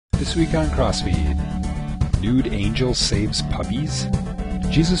This week on CrossFeed, Nude Angel saves puppies,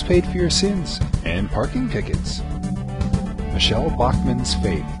 Jesus paid for your sins, and parking tickets. Michelle Bachmann's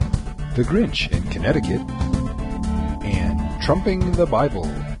faith, the Grinch in Connecticut, and trumping the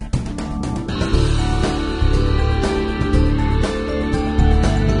Bible.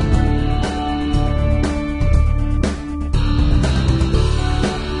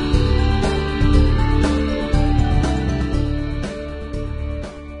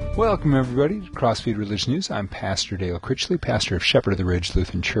 Welcome, everybody, to CrossFeed Religion News. I'm Pastor Dale Critchley, pastor of Shepherd of the Ridge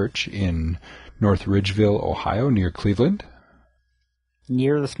Lutheran Church in North Ridgeville, Ohio, near Cleveland.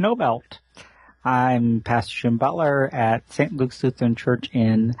 Near the snow belt. I'm Pastor Jim Butler at St. Luke's Lutheran Church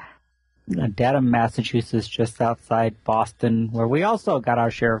in Dedham, Massachusetts, just outside Boston, where we also got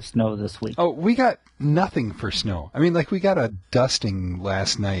our share of snow this week. Oh, we got nothing for snow. I mean, like, we got a dusting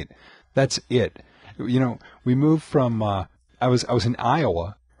last night. That's it. You know, we moved from, I was in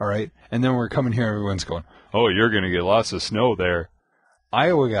Iowa. All right, and then we're coming here, everyone's going, oh, you're going to get lots of snow there.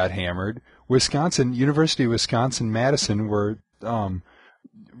 Iowa got hammered. Wisconsin, University of Wisconsin-Madison, where,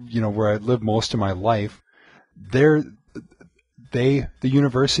 where I lived most of my life, the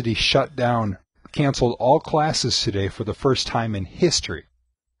university shut down, canceled all classes today for the first time in history.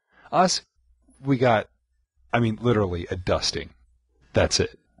 Us, we got, literally a dusting. That's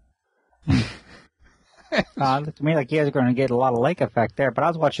it. To me, like, you guys are going to get a lot of lake effect there. But I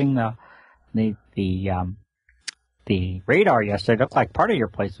was watching the radar yesterday. It looked like part of your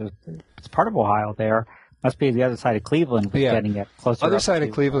place it's part of Ohio there. Must be the other side of Cleveland. Yeah. Getting it closer. Other side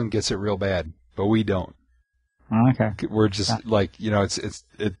of Cleveland gets it real bad, but we don't. Okay. We're just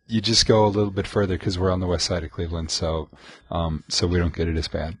you just go a little bit further because we're on the west side of Cleveland, so we don't get it as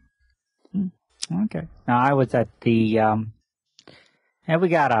bad. Okay. Now I was at the and we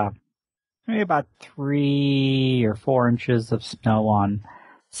got maybe about 3 or 4 inches of snow on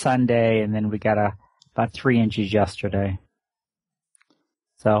Sunday, and then we got about 3 inches yesterday.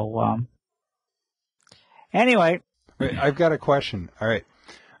 So, anyway. Wait, I've got a question. All right.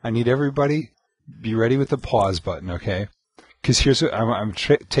 I need everybody be ready with the pause button, okay? Because here's what I'm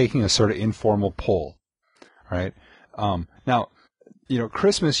taking a sort of informal poll. All right. Now,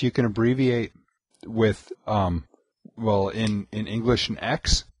 Christmas you can abbreviate with, in English an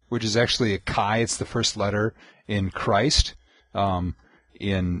X, which is actually a chi. It's the first letter in Christ, in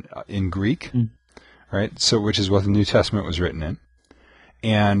Greek, right? So, which is what the New Testament was written in,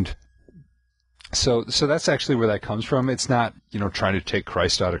 and so that's actually where that comes from. It's not trying to take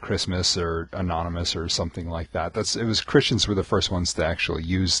Christ out of Christmas or anonymous or something like that. It was Christians were the first ones to actually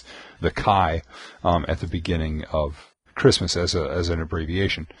use the chi at the beginning of Christmas as an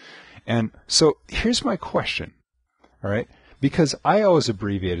abbreviation. And so here's my question, all right? Because I always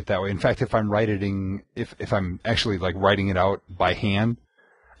abbreviate it that way. In fact, if I'm if I'm actually like writing it out by hand,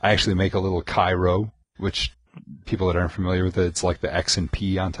 I actually make a little chi-rho, which people that aren't familiar with it, it's like the X and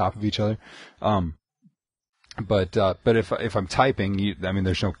P on top of each other. But if I'm typing,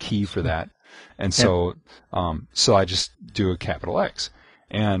 there's no key for that, and so I just do a capital X,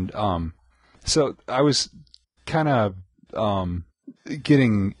 and so I was kind of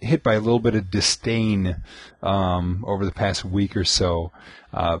getting hit by a little bit of disdain over the past week or so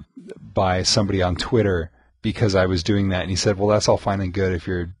by somebody on Twitter because I was doing that, and he said, well, that's all fine and good if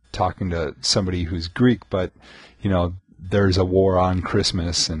you're talking to somebody who's Greek, but there's a war on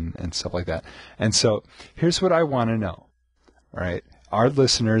Christmas and stuff like that. And so here's what I want to know. All right, our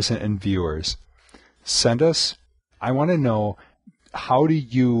listeners and viewers, send us, I want to know, how do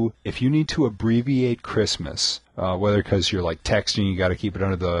you, if you need to abbreviate Christmas, whether because you're like texting, you got to keep it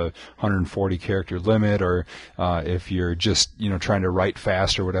under the 140 character limit, or if you're just trying to write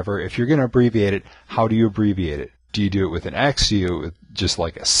fast or whatever, if you're going to abbreviate it, how do you abbreviate it? Do you do it with an X? Do you do it with just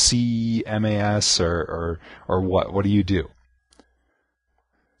like a C, MAS, or what? What do you do?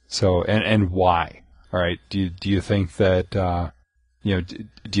 So and why? All right. Do you think that do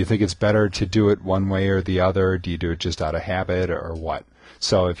you think it's better to do it one way or the other? Do you do it just out of habit or what?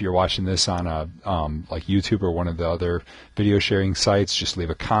 So if you're watching this on like YouTube or one of the other video sharing sites, just leave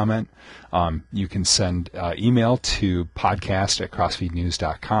a comment. You can send email to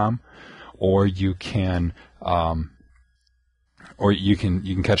podcast@crossfeednews.com, or you can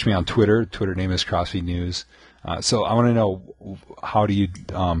catch me on Twitter. Twitter name is CrossFeed News. So I want to know, how do you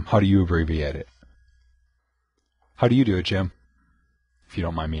abbreviate it? How do you do it, Jim? If you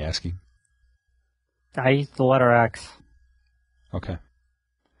don't mind me asking. I use the letter X. Okay.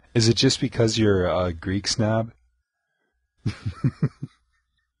 Is it just because you're a Greek snob? No,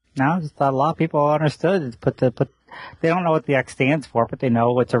 I just thought a lot of people understood. They don't know what the X stands for, but they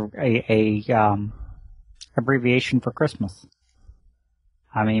know it's a abbreviation for Christmas.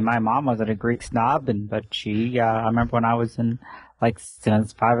 I mean, my mom wasn't a Greek snob, but she, I remember when I was in, like,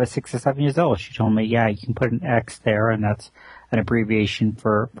 since 5 or 6 or 7 years old, she told me, yeah, you can put an X there, and that's an abbreviation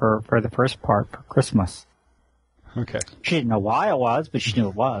for the first part, for Christmas. Okay. She didn't know why it was, but she knew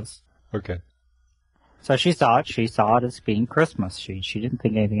it was. Okay. So she saw it as being Christmas. She didn't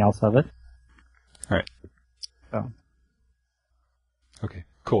think anything else of it. All right. So. Okay,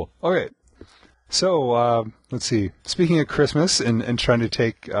 cool. Okay. So, let's see. Speaking of Christmas and trying to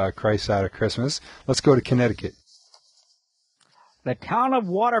take Christ out of Christmas, let's go to Connecticut. The town of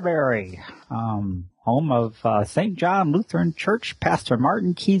Waterbury, home of St. John Lutheran Church Pastor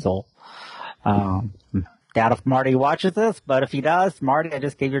Martin Kiesel. Doubt if Marty watches this, but if he does, Marty, I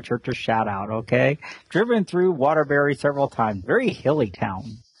just gave your church a shout out, okay? Driven through Waterbury several times. Very hilly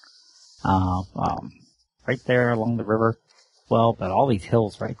town. Right there along the river. Well, but all these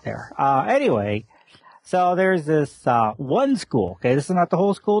hills right there. Anyway, so there's this one school. Okay, this is not the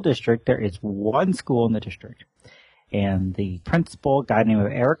whole school district. There is one school in the district. And the principal, a guy named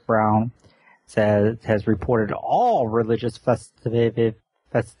Eric Brown, has reported all religious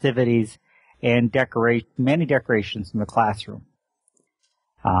festivities and many decorations in the classroom.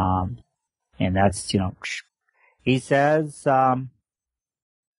 And that's, he says,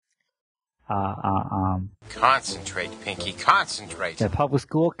 concentrate, Pinky, concentrate. The public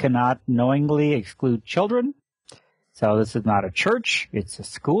school cannot knowingly exclude children. So this is not a church. It's a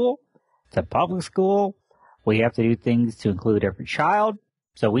school. It's a public school. We have to do things to include every child.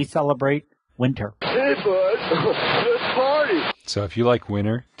 So we celebrate winter. Hey, bud. Let's party. So if you like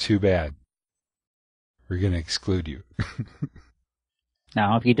winter, too bad. We're going to exclude you.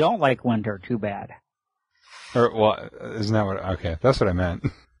 Now, if you don't like winter, too bad. Or, well, isn't that what... Okay, that's what I meant.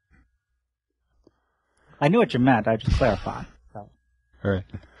 I knew what you meant. I just clarified. So. All right.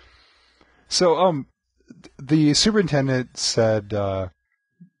 So, the superintendent said that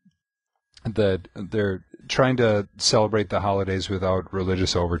they're trying to celebrate the holidays without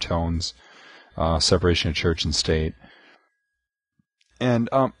religious overtones, separation of church and state. And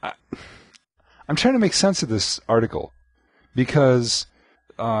I'm trying to make sense of this article because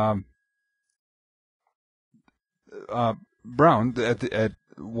Brown at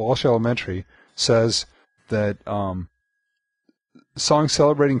Walsh Elementary says that songs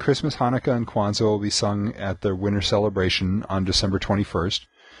celebrating Christmas, Hanukkah, and Kwanzaa will be sung at the winter celebration on December 21st.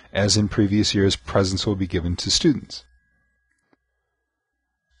 As in previous years, presents will be given to students.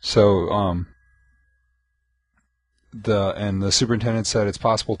 So, the superintendent said it's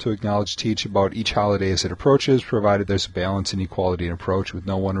possible to acknowledge, teach about each holiday as it approaches, provided there's a balance and equality in approach, with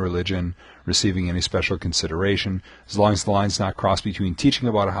no one religion receiving any special consideration. As long as the line's not crossed between teaching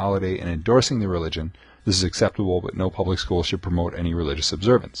about a holiday and endorsing the religion, this is acceptable, but no public school should promote any religious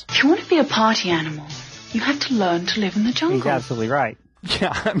observance. If you want to be a party animal, you have to learn to live in the jungle. He's absolutely right.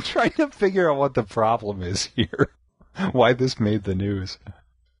 Yeah, I'm trying to figure out what the problem is here. Why this made the news.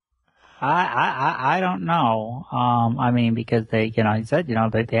 I don't know. I mean, because they, he said,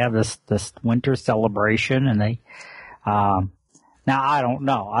 they have this winter celebration and they, now I don't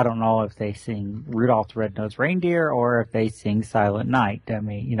know. I don't know if they sing Rudolph the Red-Nosed Reindeer or if they sing Silent Night. I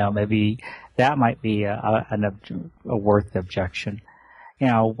mean, maybe that might be a worth objection.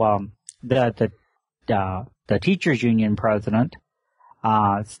 The teachers union president,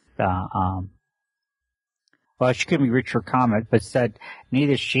 well, she couldn't be reached for comment, but said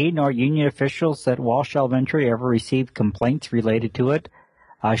neither she nor union officials at Walsh Elementary ever received complaints related to it.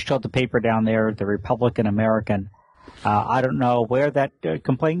 She told the paper down there, the Republican American, I don't know where that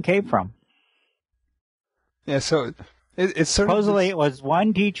complaint came from. Yeah, so it's sort supposedly it was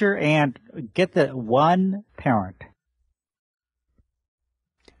one teacher and one parent.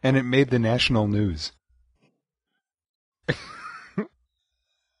 And it made the national news.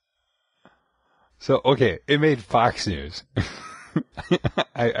 So, okay, it made Fox News.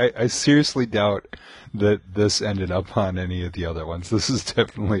 I seriously doubt that this ended up on any of the other ones. This is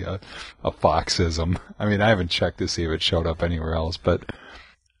definitely a Foxism. I mean, I haven't checked to see if it showed up anywhere else, but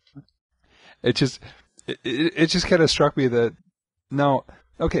it just kind of struck me that, no,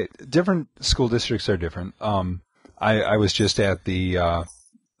 okay, different school districts are different. I was just at the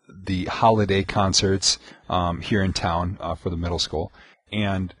holiday concerts here in town for the middle school,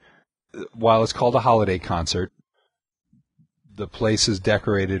 and while it's called a holiday concert, the place is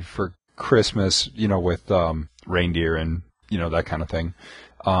decorated for Christmas, with reindeer and that kind of thing.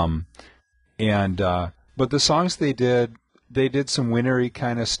 But the songs they did some wintry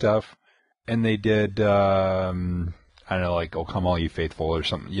kind of stuff, and they did I don't know, like "Oh Come All You Faithful" or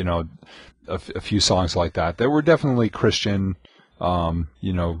something, a few songs like that were definitely Christian,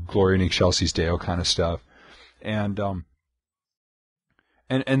 Gloria in Excelsis Deo kind of stuff, and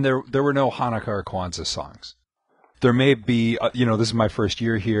And there were no Hanukkah or Kwanzaa songs. There may be, this is my first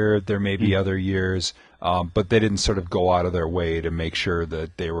year here. There may be other years, but they didn't sort of go out of their way to make sure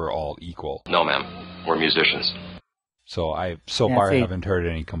that they were all equal. No, ma'am. We're musicians. So I haven't heard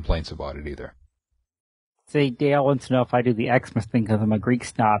any complaints about it either. See, Dale wants to know if I do the Xmas thing because I'm a Greek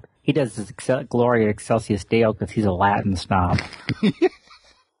snob. He does his Gloria Excelsius Deo because he's a Latin snob.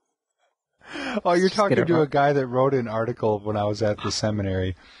 Oh, you're talking to a guy that wrote an article when I was at the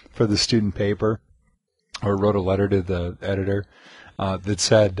seminary for the student paper, or wrote a letter to the editor that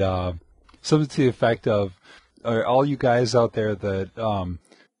said something to the effect of, all you guys out there that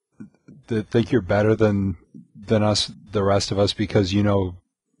think you're better than us, the rest of us, because you know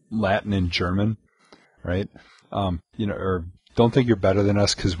Latin and German, right? Or don't think you're better than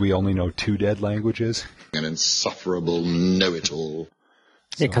us because we only know 2 dead languages. An insufferable know-it-all.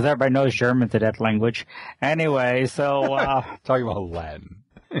 Yeah, because everybody knows German's a dead language. Anyway, so... talking about Latin.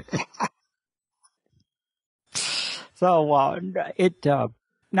 So,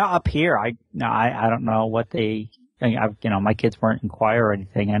 now up here, I don't know what my kids weren't in choir or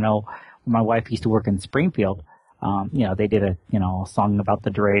anything. I know when my wife used to work in Springfield, they did a song about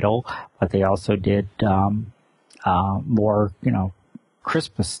the dreidel, but they also did, more,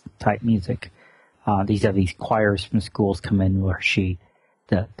 Christmas type music. These choirs from schools come in where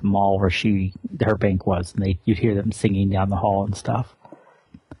the mall where her bank was, and you'd hear them singing down the hall and stuff.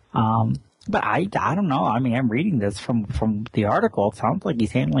 But I don't know. I mean, I'm reading this from the article. It sounds like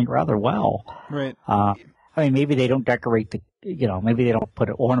he's handling it rather well. Right. Maybe they don't decorate maybe they don't put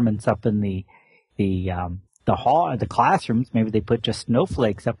ornaments up in the hall, the classrooms. Maybe they put just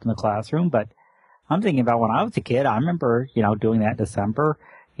snowflakes up in the classroom. But I'm thinking about when I was a kid. I remember, doing that in December,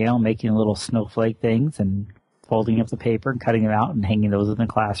 making little snowflake things and folding up the paper and cutting them out and hanging those in the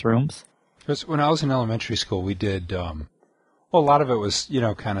classrooms. Because when I was in elementary school, we did, a lot of it was,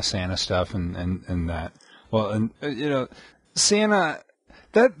 kind of Santa stuff and that. Well, and, Santa,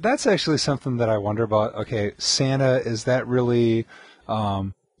 that's actually something that I wonder about. Okay, Santa, is that really,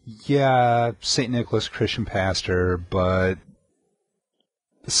 St. Nicholas, Christian pastor, but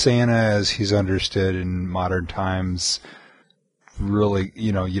Santa, as he's understood in modern times, really,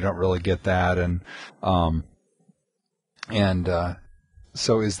 you don't really get that.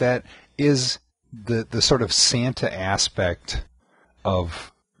 So is the sort of Santa aspect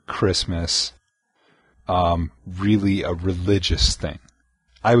of Christmas really a religious thing?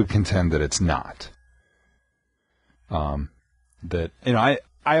 I would contend that it's not. I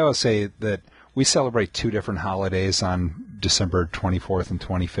always say that we celebrate 2 different holidays on December 24th and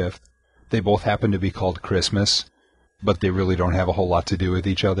 25th. They both happen to be called Christmas, but they really don't have a whole lot to do with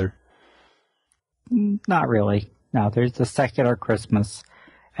each other. Not really. No, there's the secular Christmas,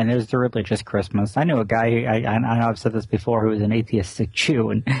 and there's the religious Christmas. I knew a guy, I know I've said this before, who was an atheistic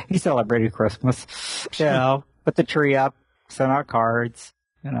Jew, and he celebrated Christmas. Put the tree up, sent out cards,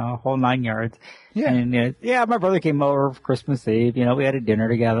 whole 9 yards. Yeah. And, my brother came over for Christmas Eve. We had a dinner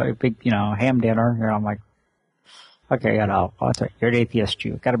together, a big, ham dinner. I'm like, okay, that's right. You're an atheist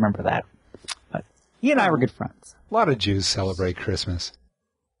Jew. Got to remember that. But he and I were good friends. A lot of Jews celebrate Christmas.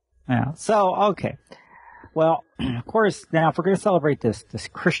 Yeah. So, okay. Well, of course, now if we're going to celebrate this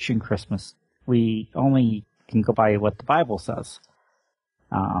Christian Christmas, we only can go by what the Bible says.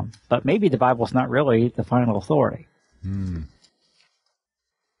 But maybe the Bible's not really the final authority.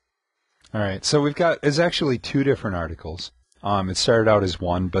 All right. So it's actually 2 different articles. It started out as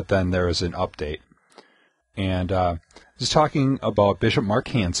one, but then there was an update. And it's talking about Bishop Mark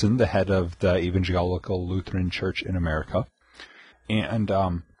Hansen, the head of the Evangelical Lutheran Church in America. And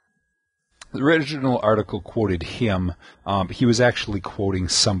the original article quoted him. He was actually quoting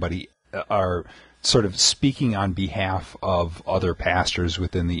somebody, or sort of speaking on behalf of other pastors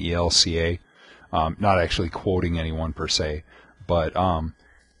within the ELCA. Not actually quoting anyone per se, but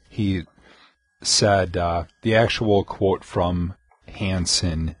he said the actual quote from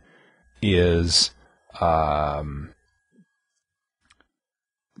Hansen is,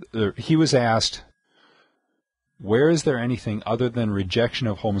 he was asked, where is there anything other than rejection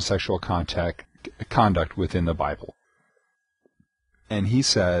of homosexual conduct within the Bible? And he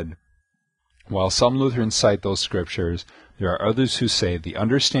said, while some Lutherans cite those scriptures, there are others who say the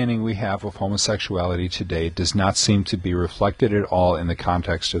understanding we have of homosexuality today does not seem to be reflected at all in the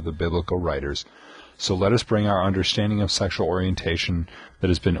context of the biblical writers. So let us bring our understanding of sexual orientation that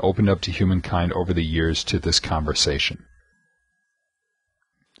has been opened up to humankind over the years to this conversation.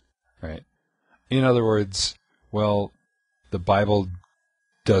 Right. In other words, well, the Bible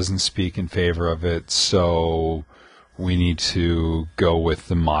doesn't speak in favor of it, so we need to go with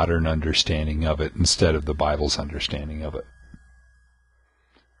the modern understanding of it instead of the Bible's understanding of it.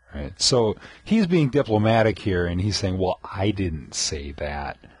 Right. So he's being diplomatic here, and he's saying, well, I didn't say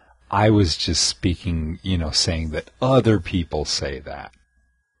that. I was just speaking, saying that other people say that.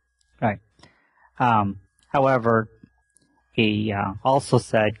 Right. However, he also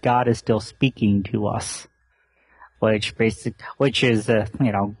said God is still speaking to us, which is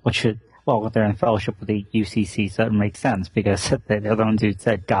well, they're in fellowship with the UCC, so it makes sense because they're the ones who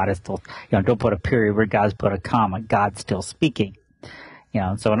said God is still, don't put a period where God's put a comma. God's still speaking.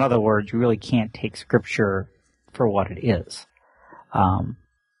 So in other words, you really can't take Scripture for what it is. The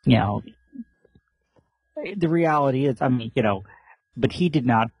reality is, but he did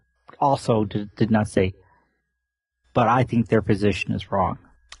not say, but I think their position is wrong.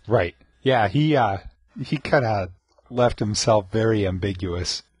 Right. Yeah, he kind of left himself very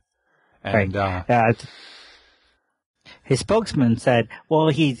ambiguous. And, right. His spokesman said, well,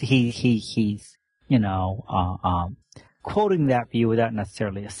 he's quoting that view without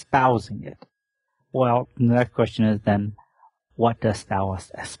necessarily espousing it. Well, the next question is then, what dost thou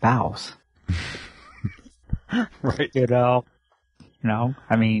espouse? Right.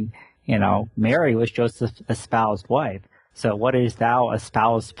 Mary was Joseph's espoused wife. So what is thou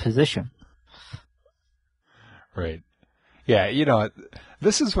espoused position? Right. Yeah,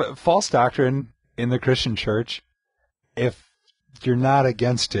 this is what false doctrine in the Christian church. If you're not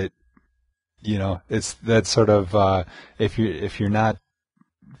against it, it's that sort of if you're not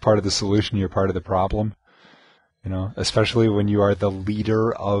part of the solution, you're part of the problem. Especially when you are the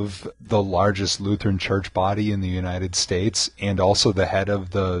leader of the largest Lutheran church body in the United States and also the head of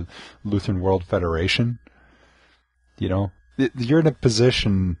the Lutheran World Federation. You're in a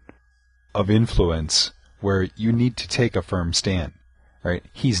position of influence where you need to take a firm stand, right?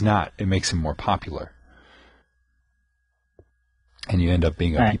 He's not. It makes him more popular. And you end up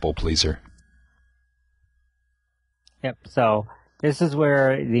being a people pleaser. Yep. So this is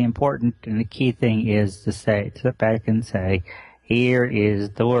where the important and the key thing is to sit back and say, here is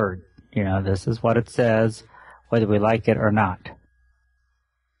the word. This is what it says, whether we like it or not.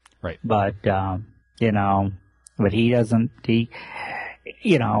 Right. But, but he doesn't, he's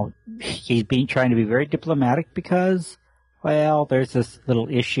trying to be very diplomatic because, well, there's this little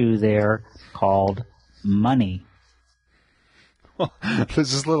issue there called money. Well,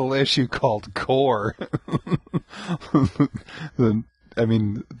 there's this little issue called core. The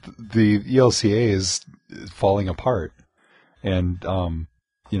ELCA is falling apart. And,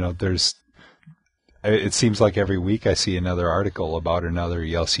 it seems like every week I see another article about another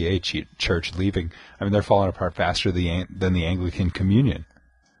ELCA church leaving. They're falling apart faster than the Anglican Communion.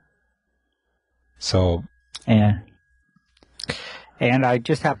 So. And I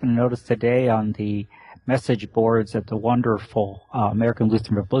just happened to notice today on the message boards at the wonderful American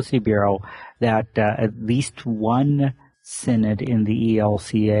Lutheran Publicity Bureau that at least one synod in the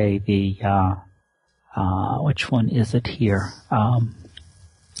ELCA, which one is it here?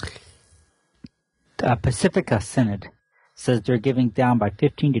 Pacifica Synod says they're giving down by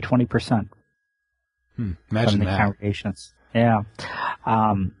 15 to 20%. Imagine from the that. Congregations. Yeah.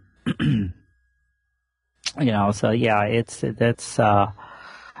 So yeah, that's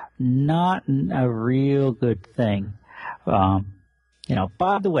not a real good thing. By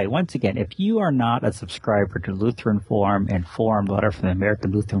the way, once again, if you are not a subscriber to Lutheran Forum and Forum Letter from the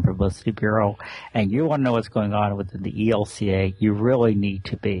American Lutheran Publicity Bureau, and you want to know what's going on within the ELCA, you really need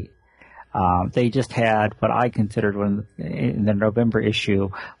to be. They just had what I considered in the November issue,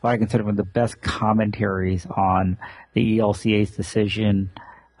 what I considered one of the best commentaries on the ELCA's decision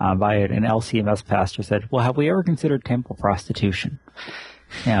by an LCMS pastor. Said, well, have we ever considered temple prostitution?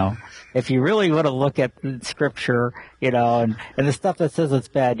 If you really want to look at the Scripture, and the stuff that says it's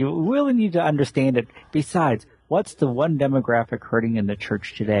bad, you really need to understand it. Besides, what's the one demographic hurting in the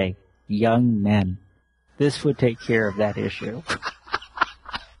church today? Young men. This would take care of that issue.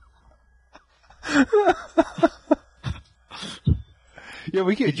 Yeah,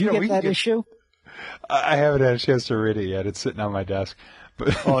 we could. Did you get that issue? I haven't had a chance to read it yet. It's sitting on my desk.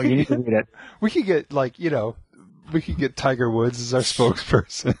 But oh, you need to read it. We could get we could get Tiger Woods as our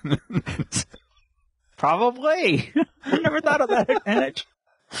spokesperson. Probably. I never thought of that advantage.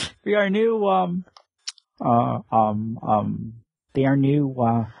 Be our new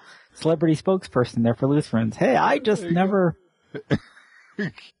celebrity spokesperson there for Lutherans. Hey, I just never.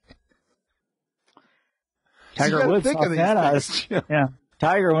 Tiger Woods saw Santa. Yeah.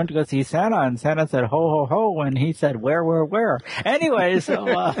 Tiger went to go see Santa, and Santa said, ho, ho, ho, and he said, where? Anyway,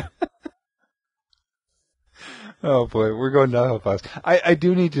 so, Oh boy, we're going downhill fast. I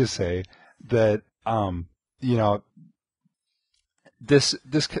do need to say that, this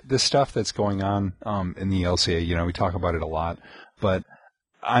stuff that's going on, in the LCA, we talk about it a lot, but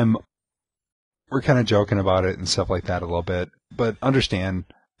we're kind of joking about it and stuff like that a little bit, but understand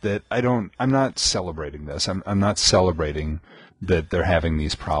that I'm not celebrating this. I'm not celebrating that they're having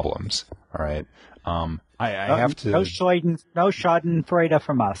these problems. All right. I have to. No Schadenfreude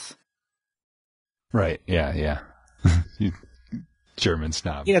from us. Right. Yeah. You German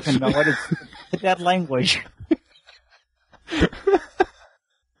snob. He doesn't know what it's that language.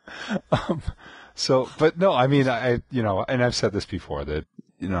 But no, I mean, and I've said this before that,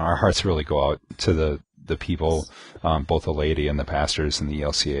 our hearts really go out to the people, both the lady and the pastors and the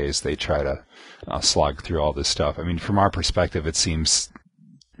ELCAs. They try to slog through all this stuff. I mean, from our perspective, it seems,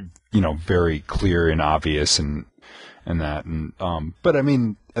 very clear and obvious and that. But I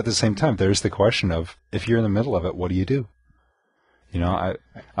mean, at the same time, there's the question of, if you're in the middle of it, what do you do? I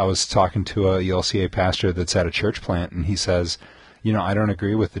was talking to a ELCA pastor that's at a church plant, and he says, I don't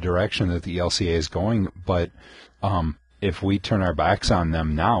agree with the direction that the ELCA is going, but if we turn our backs on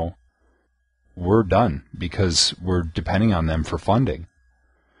them now, we're done because we're depending on them for funding.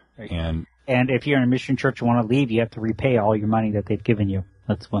 Right. And if you're in a mission church and want to leave, you have to repay all your money that they've given you.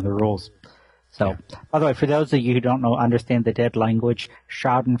 That's one of the rules. So, yeah. By the way, for those of you who don't understand the dead language,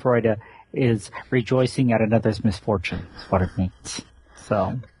 Schadenfreude is rejoicing at another's misfortune. That's what it means.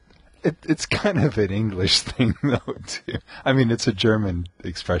 So. It's kind of an English thing, though, too. I mean, it's a German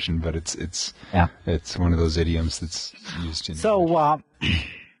expression, but it's one of those idioms that's used in. So,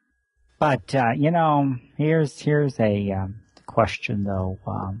 here's a question, though.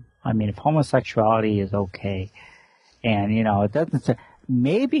 I mean, if homosexuality is okay, and it doesn't say,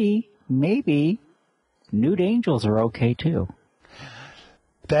 maybe nude angels are okay too.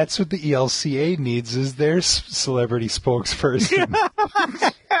 That's what the ELCA needs, is their celebrity spokesperson.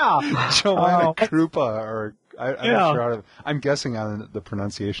 Joanna Krupa, or I'm not sure I'm guessing on the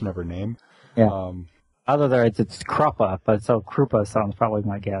pronunciation of her name. Yeah. Other than it's Krupa, but so Krupa sounds probably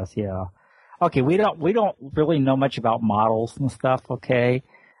my guess. Yeah. Okay, we don't really know much about models and stuff. Okay.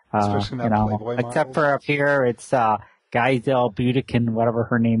 Especially not Playboy except models. for up here, it's Geisel Budikin, whatever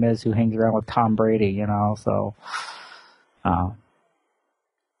her name is, who hangs around with Tom Brady. So.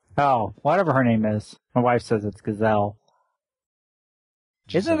 Whatever her name is. My wife says it's Gazelle.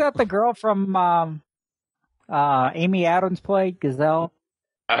 Isn't that the girl from Amy Adams played, Gazelle?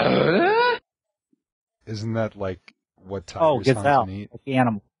 Isn't that like what tigers Gazelle, hunt and eat? like the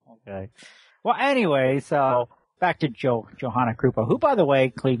animal. Okay. Well, anyway, so back to Johanna Krupa, who, by the way,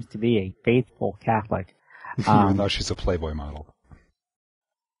 claims to be a faithful Catholic. Even though she's a Playboy model.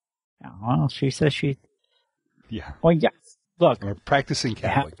 Well, she says she... Yeah. Well, yes. Look, I'm a practicing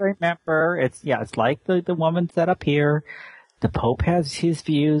Catholic. You have to remember, it's like the woman set up here. The Pope has his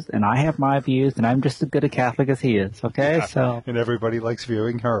views, and I have my views, and I'm just as good a Catholic as he is. Okay, yeah, so and everybody likes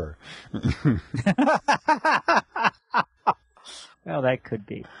viewing her. Well, that could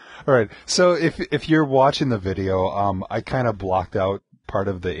be. All right. So if you're watching the video, I kind of blocked out part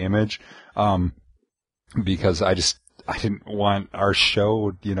of the image because I didn't want our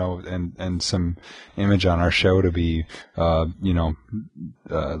show, and some image on our show to be,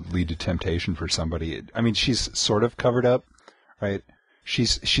 lead to temptation for somebody. I mean, she's sort of covered up, right?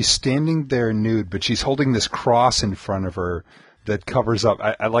 She's standing there nude, but she's holding this cross in front of her that covers up.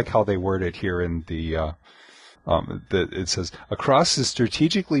 I like how they word it here in the, it says, a cross is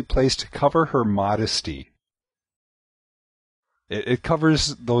strategically placed to cover her modesty. It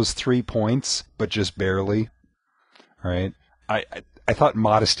covers those 3 points, but just barely. Right? I thought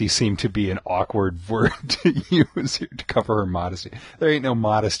modesty seemed to be an awkward word to use here to cover her modesty. There ain't no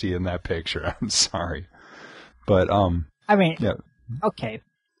modesty in that picture. I'm sorry. But, yeah. Okay.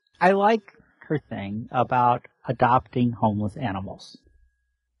 I like her thing about adopting homeless animals.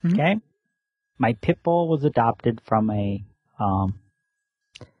 Mm-hmm. Okay? My pit bull was adopted from a,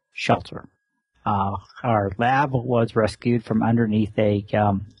 shelter. Our lab was rescued from underneath a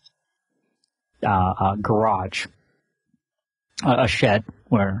garage. A shed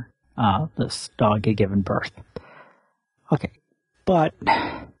where this dog had given birth. Okay, but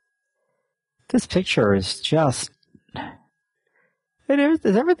this picture is just there's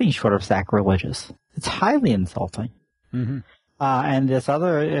everything short of sacrilegious. It's highly insulting. Mm-hmm. And this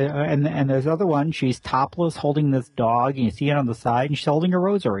other and there's other one. She's topless, holding this dog, and you see it on the side, and she's holding a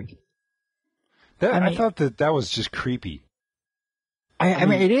rosary. I thought that was just creepy. I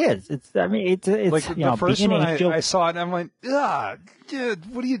mean, it is. It's like the first one I saw it, and I'm like,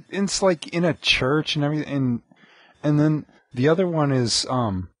 dude, what do you? It's like in a church and everything, and then the other one is,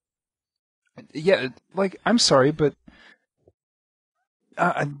 I'm sorry, but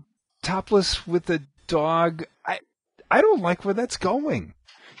topless with a dog, I don't like where that's going.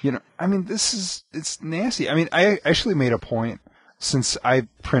 I mean, it's nasty. I mean, I actually made a point since I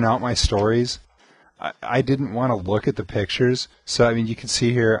print out my stories, I didn't want to look at the pictures. So, I mean, you can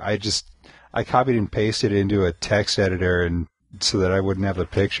see here, I copied and pasted it into a text editor and so that I wouldn't have the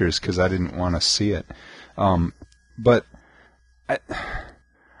pictures because I didn't want to see it. But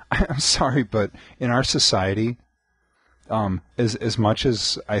I'm sorry, but in our society, as much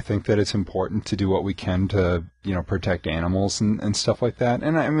as I think that it's important to do what we can to, protect animals and stuff like that,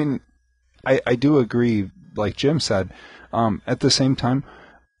 and I mean, I do agree, like Jim said, at the same time,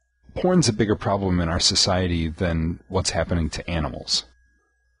 porn's a bigger problem in our society than what's happening to animals.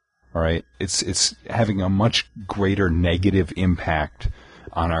 All right? It's having a much greater negative impact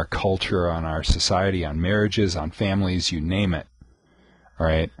on our culture, on our society, on marriages, on families, you name it. All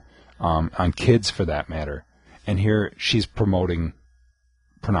right? On kids, for that matter. And here she's promoting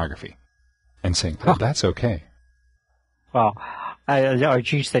pornography and saying, oh, that's okay. Well,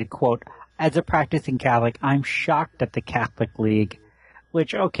 she said, quote, as a practicing Catholic, I'm shocked at the Catholic League,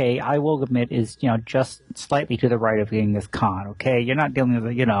 which, okay, I will admit is, just slightly to the right of Genghis Khan, okay? You're not dealing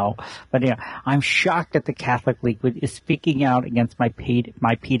with, but, I'm shocked at the Catholic League is speaking out against my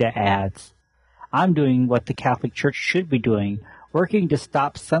PETA ads. I'm doing what the Catholic Church should be doing, working to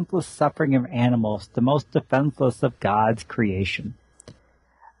stop senseless suffering of animals, the most defenseless of God's creation.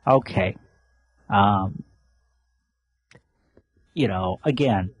 Okay.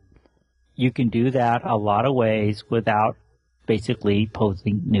 Again, you can do that a lot of ways without basically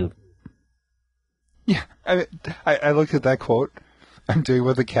posing nude. Yeah, I looked at that quote. I'm doing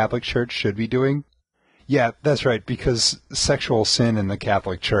what the Catholic Church should be doing. Yeah, that's right, because sexual sin in the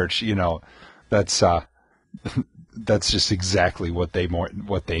Catholic Church, that's just exactly what they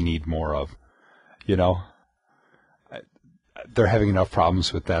need more of. They're having enough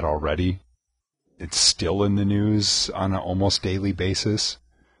problems with that already. It's still in the news on an almost daily basis.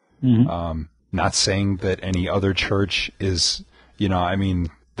 Mm-hmm. Not saying that any other church is,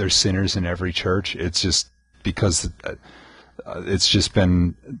 there's sinners in every church. It's just because it's just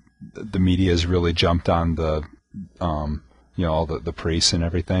been, the media has really jumped on the, all the priests and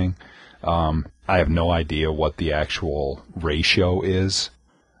everything. I have no idea what the actual ratio is.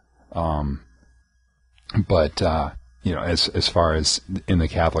 But as far as in the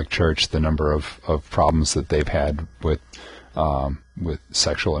Catholic Church, the number of problems that they've had with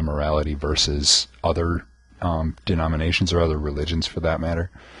sexual immorality versus other denominations or other religions, for that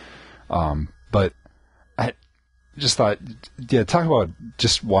matter. But I just thought, talk about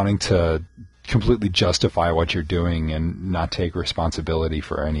just wanting to completely justify what you're doing and not take responsibility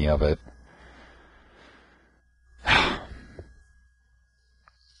for any of it.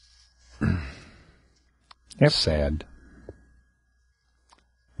 Yep. Sad. I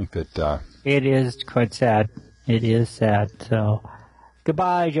think that it is quite sad. It is sad. So,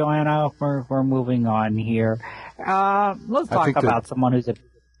 goodbye, Joanna. We're moving on here. Let's talk about someone who's a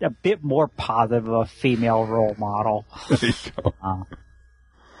bit more positive of a female role model. There you go.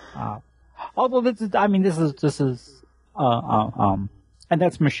 Although this is and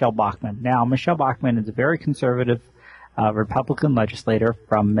that's Michelle Bachmann. Now, Michelle Bachmann is a very conservative Republican legislator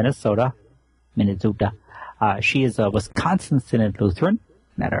from Minnesota. She is a Wisconsin Synod Lutheran,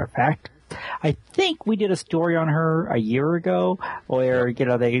 matter of fact. I think we did a story on her a year ago where,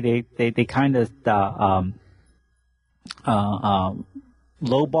 they kind of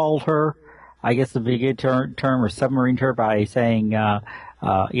lowballed her, I guess the big term, or submarined her by saying,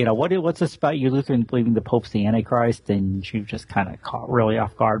 what's this about you Lutherans believing the Pope's the Antichrist? And she was just kind of caught really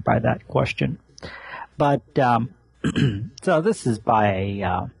off guard by that question. But, so this is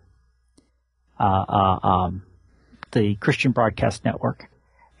by the Christian Broadcast Network.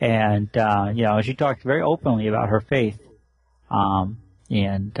 And, she talked very openly about her faith. Kind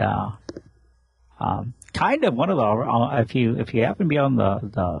of one of the, if you happen to be on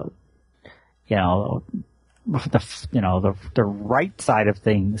the right side of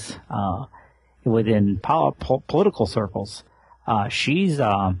things, within political circles, she's,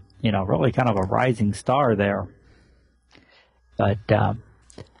 really kind of a rising star there. But, now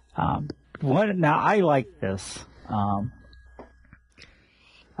I like this.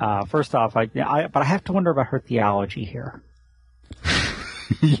 First off, but I have to wonder about her theology here.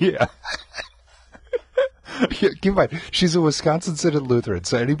 Yeah. Keep in mind, she's a Wisconsin Synod Lutheran,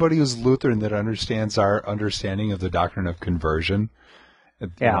 so anybody who's Lutheran that understands our understanding of the doctrine of conversion,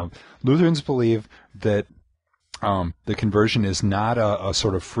 Lutherans believe that the conversion is not a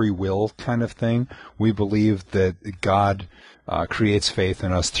sort of free will kind of thing. We believe that God creates faith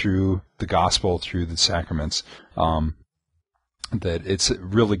in us through the gospel, through the sacraments. That it's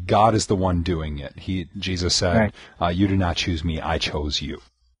really God is the one doing it. Jesus said, right. You did not choose me, I chose you.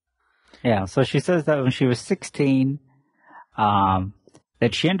 Yeah, so she says that when she was 16,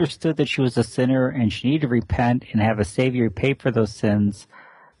 that she understood that she was a sinner and she needed to repent and have a Savior pay for those sins.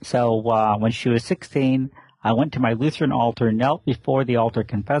 So when she was 16, I went to my Lutheran altar, knelt before the altar,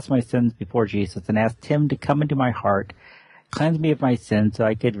 confessed my sins before Jesus, and asked him to come into my heart, cleanse me of my sins so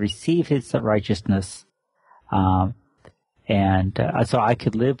I could receive his righteousness, so I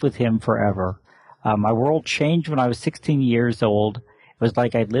could live with him forever. My world changed when I was 16 years old. It was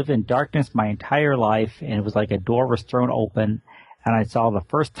like I'd lived in darkness my entire life, and it was like a door was thrown open, and I saw the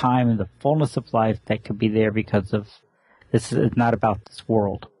first time in the fullness of life that could be there because of this is not about this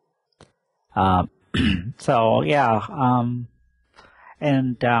world. So, yeah,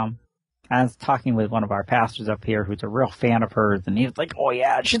 I was talking with one of our pastors up here who's a real fan of hers, and he was like, oh,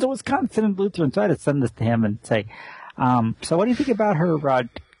 yeah, she's a Wisconsin Lutheran, so I had to send this to him and say, so what do you think about her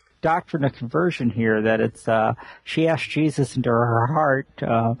doctrine of conversion here, that it's she asked Jesus into her heart,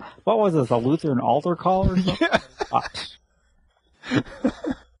 what was this, a Lutheran altar call or something? Yeah.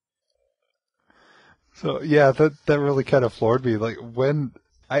 So, yeah, that really kind of floored me. Like, when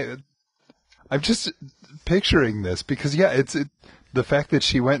I'm just picturing this because, yeah, it's the fact that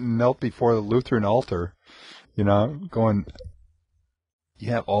she went and knelt before the Lutheran altar, going, you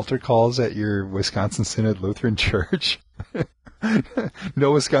have altar calls at your Wisconsin Synod Lutheran Church?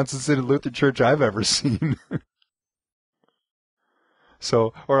 No Wisconsin Synod Lutheran Church I've ever seen.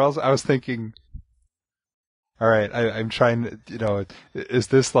 So, or else I was thinking, all right, I'm trying to, is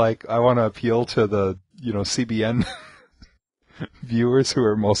this like, I want to appeal to the, CBN viewers who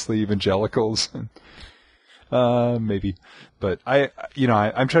are mostly evangelicals? Maybe. But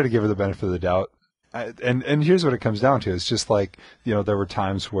I'm trying to give her the benefit of the doubt. And here's what it comes down to. It's just like, there were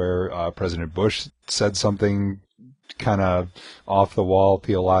times where President Bush said something kind of off the wall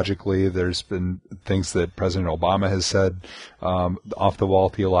theologically. There's been things that President Obama has said off the wall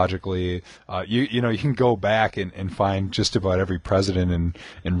theologically. You can go back and find just about every president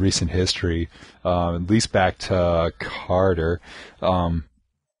in recent history, at least back to Carter. It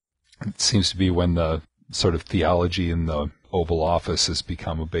seems to be when the sort of theology in the Oval Office has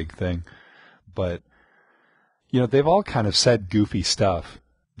become a big thing. But, they've all kind of said goofy stuff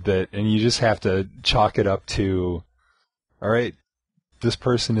and you just have to chalk it up to, all right, this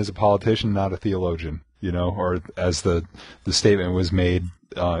person is a politician, not a theologian, or as the statement was made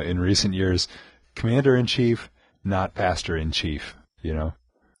in recent years, commander-in-chief, not pastor-in-chief, When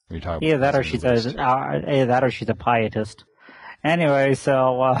you talk Either about that or she's a pietist. Anyway,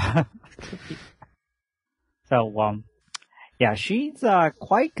 yeah, she's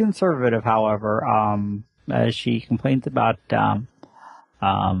quite conservative, however. She complains about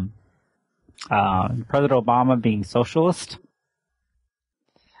President Obama being socialist.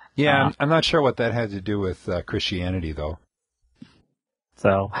 Yeah, I'm not sure what that had to do with Christianity, though.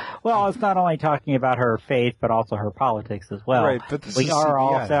 So, well, it's not only talking about her faith, but also her politics as well. Right, but we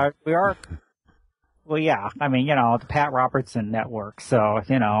are, well, yeah, I mean, the Pat Robertson Network, so,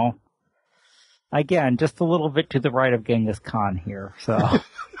 again, just a little bit to the right of Genghis Khan here, so.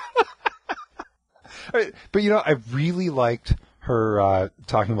 Right, but, I really liked her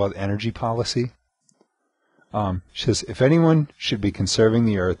talking about energy policy. She says, if anyone should be conserving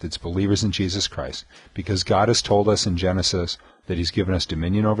the earth, it's believers in Jesus Christ, because God has told us in Genesis that he's given us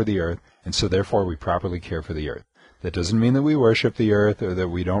dominion over the earth, and so therefore we properly care for the earth. That doesn't mean that we worship the earth or that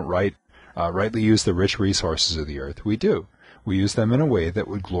we don't rightly use the rich resources of the earth. We do. We use them in a way that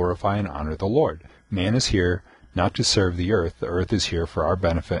would glorify and honor the Lord. Man is here not to serve the earth. The earth is here for our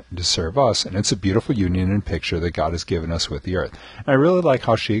benefit and to serve us, and it's a beautiful union and picture that God has given us with the earth. And I really like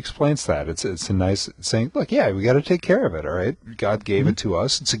how she explains that. It's a nice saying, look, yeah, we got to take care of it, all right? God gave it to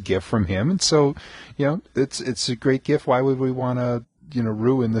us. It's a gift from him, and so, it's a great gift. Why would we want to,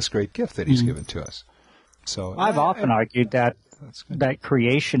 ruin this great gift that he's given to us? So I've often argued that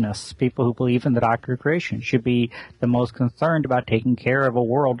creationists, people who believe in the doctrine of creation, should be the most concerned about taking care of a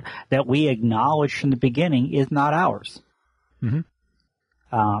world that we acknowledge from the beginning is not ours. Mm-hmm.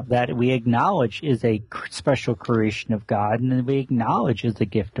 That we acknowledge is a special creation of God, and that we acknowledge is a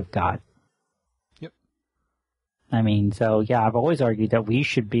gift of God. Yep. I mean, so yeah, I've always argued that we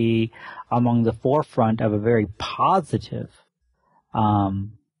should be among the forefront of a very positive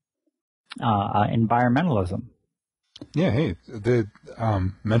environmentalism. Yeah, hey, they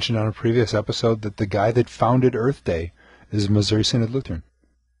mentioned on a previous episode that the guy that founded Earth Day is Missouri Synod Lutheran.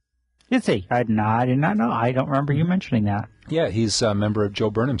 Is he? I did not know. I don't remember you mentioning that. Yeah, he's a member of Joe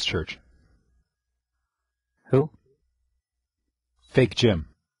Burnham's church. Who? Fake Jim.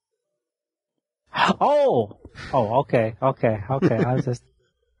 Oh, okay. I was just.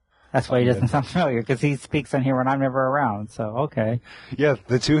 That's why he doesn't sound familiar, because he speaks on here when I'm never around. So okay. Yeah,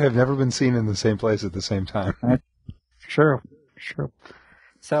 the two have never been seen in the same place at the same time. True.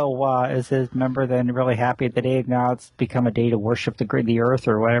 So, is his member then really happy at the day? Now it's become a day to worship the earth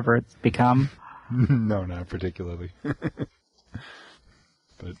or whatever it's become? No, not particularly.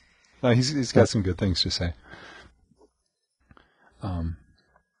 But no, he's got some good things to say.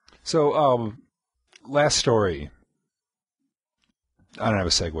 Last story. I don't have a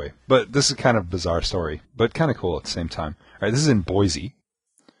segue, but this is kind of a bizarre story, but kind of cool at the same time. All right, this is in Boise,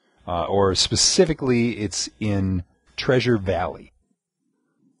 or specifically, it's in Treasure Valley,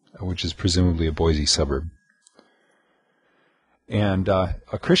 which is presumably a Boise suburb. And a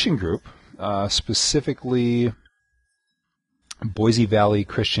Christian group, specifically Boise Valley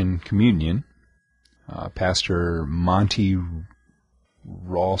Christian Communion, Pastor Monty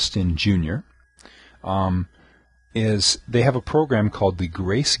Ralston Jr., they have a program called the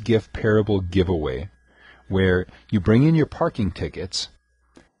Grace Gift Parable Giveaway, where you bring in your parking tickets,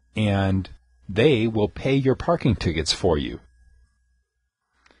 and they will pay your parking tickets for you.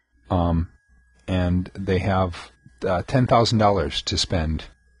 And they have $10,000 to spend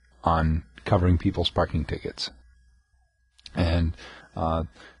on covering people's parking tickets. And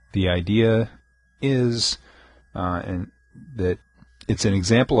the idea is that it's an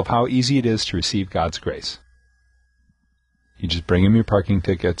example of how easy it is to receive God's grace. You just bring him your parking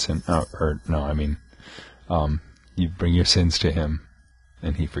tickets, and you bring your sins to him,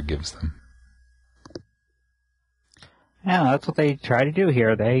 and he forgives them. Yeah, that's what they try to do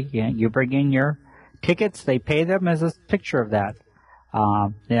here. You bring in your tickets, they pay them as a picture of that.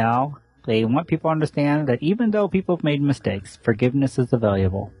 They want people to understand that even though people have made mistakes, forgiveness is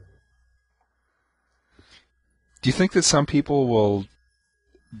available. Do you think that some people will,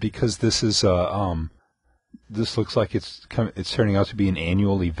 because this is this looks like it's turning out to be an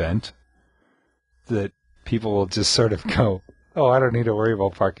annual event, that people will just sort of go, oh, I don't need to worry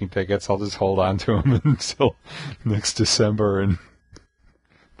about parking tickets. I'll just hold on to them until next December, and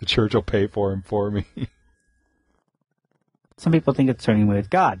the church will pay for them for me. Some people think it's turning with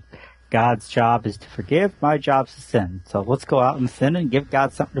God. God's job is to forgive. My job is to sin. So let's go out and sin and give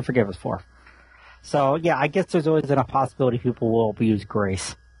God something to forgive us for. So, yeah, I guess there's always a possibility people will abuse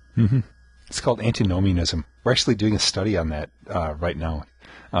grace. Mm-hmm. It's called antinomianism. We're actually doing a study on that right now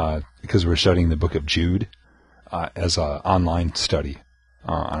because we're studying the book of Jude as an online study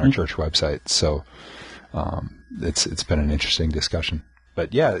on our church website. So it's been an interesting discussion.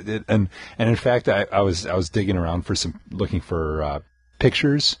 But yeah, and in fact, I was digging around looking for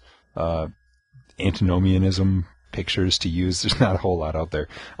pictures, antinomianism pictures to use. There's not a whole lot out there,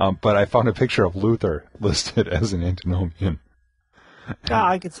 but I found a picture of Luther listed as an antinomian.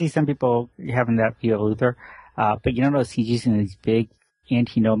 I could see some people having that view of Luther, but you notice he's using these big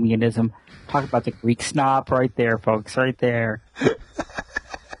antinomianism. Talk about the Greek snob right there, folks, right there.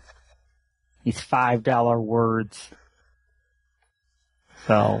 These $5 words.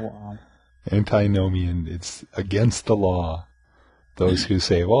 So, antinomian, it's against the law. Those who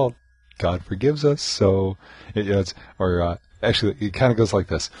say, well, God forgives us, so actually, it kind of goes like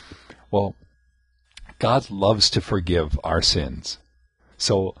this. Well, God loves to forgive our sins.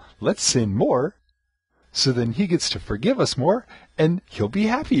 So let's sin more, so then he gets to forgive us more, and he'll be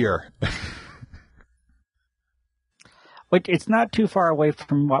happier. But it's not too far away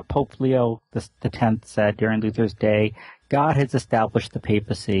from what Pope Leo X said during Luther's day. God has established the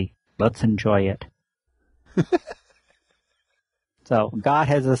papacy. Let's enjoy it. So God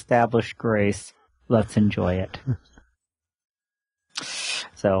has established grace. Let's enjoy it.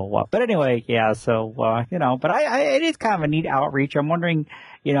 So, but anyway, yeah. So, but it is kind of a neat outreach. I'm wondering,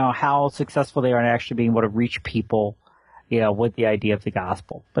 how successful they are in actually being able to reach people, with the idea of the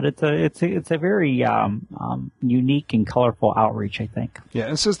gospel. But it's a very unique and colorful outreach, I think. Yeah,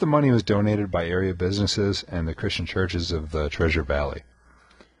 and it says the money was donated by area businesses and the Christian churches of the Treasure Valley.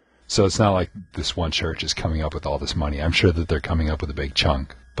 So it's not like this one church is coming up with all this money. I'm sure that they're coming up with a big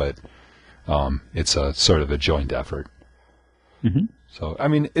chunk, but it's a sort of a joint effort. Mm-hmm. So I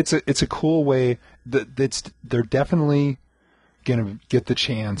mean, it's a cool way. They're definitely going to get the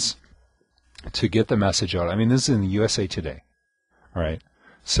chance to get the message out. I mean, this is in the USA Today, all right?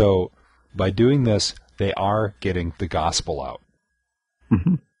 So by doing this, they are getting the gospel out,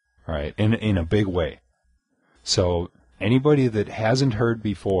 mm-hmm. all right, in a big way. So anybody that hasn't heard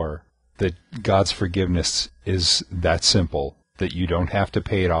before that God's forgiveness is that simple, that you don't have to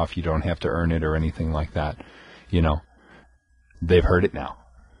pay it off, you don't have to earn it or anything like that, they've heard it now.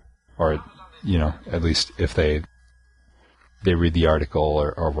 Or, at least if they read the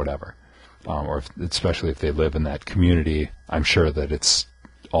article or whatever. Especially if they live in that community, I'm sure that it's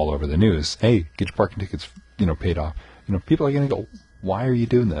all over the news. Hey, get your parking tickets, paid off. People are going to go, why are you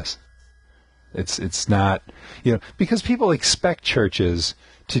doing this? It's not, because people expect churches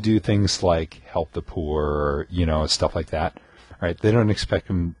to do things like help the poor, or, stuff like that, right? They don't expect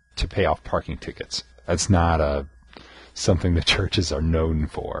them to pay off parking tickets. That's not something the churches are known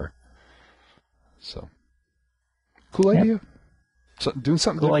for. So, cool idea. So, doing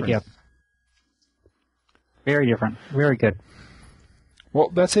something cool different. idea. Very different. Very good. Well,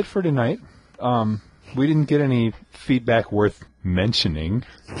 that's it for tonight. We didn't get any feedback worth mentioning.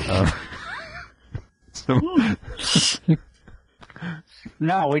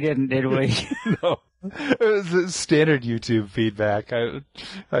 No, we didn't, did we? No. It was the standard YouTube feedback. I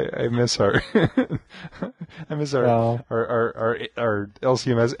miss our I miss our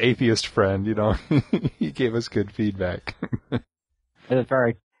LCMS atheist friend, He gave us good feedback. It was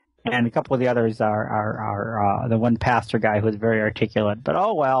very, and a couple of the others are the one pastor guy who was very articulate, but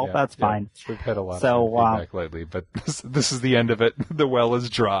that's fine. We've had a lot of feedback lately, but this is the end of it. The well is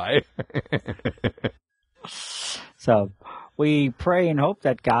dry. So we pray and hope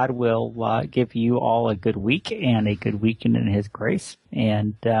that God will give you all a good week and a good weekend in His grace.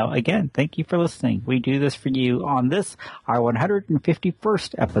 And again, thank you for listening. We do this for you on this, our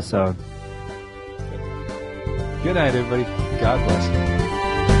 151st episode. Good night, everybody. God bless you.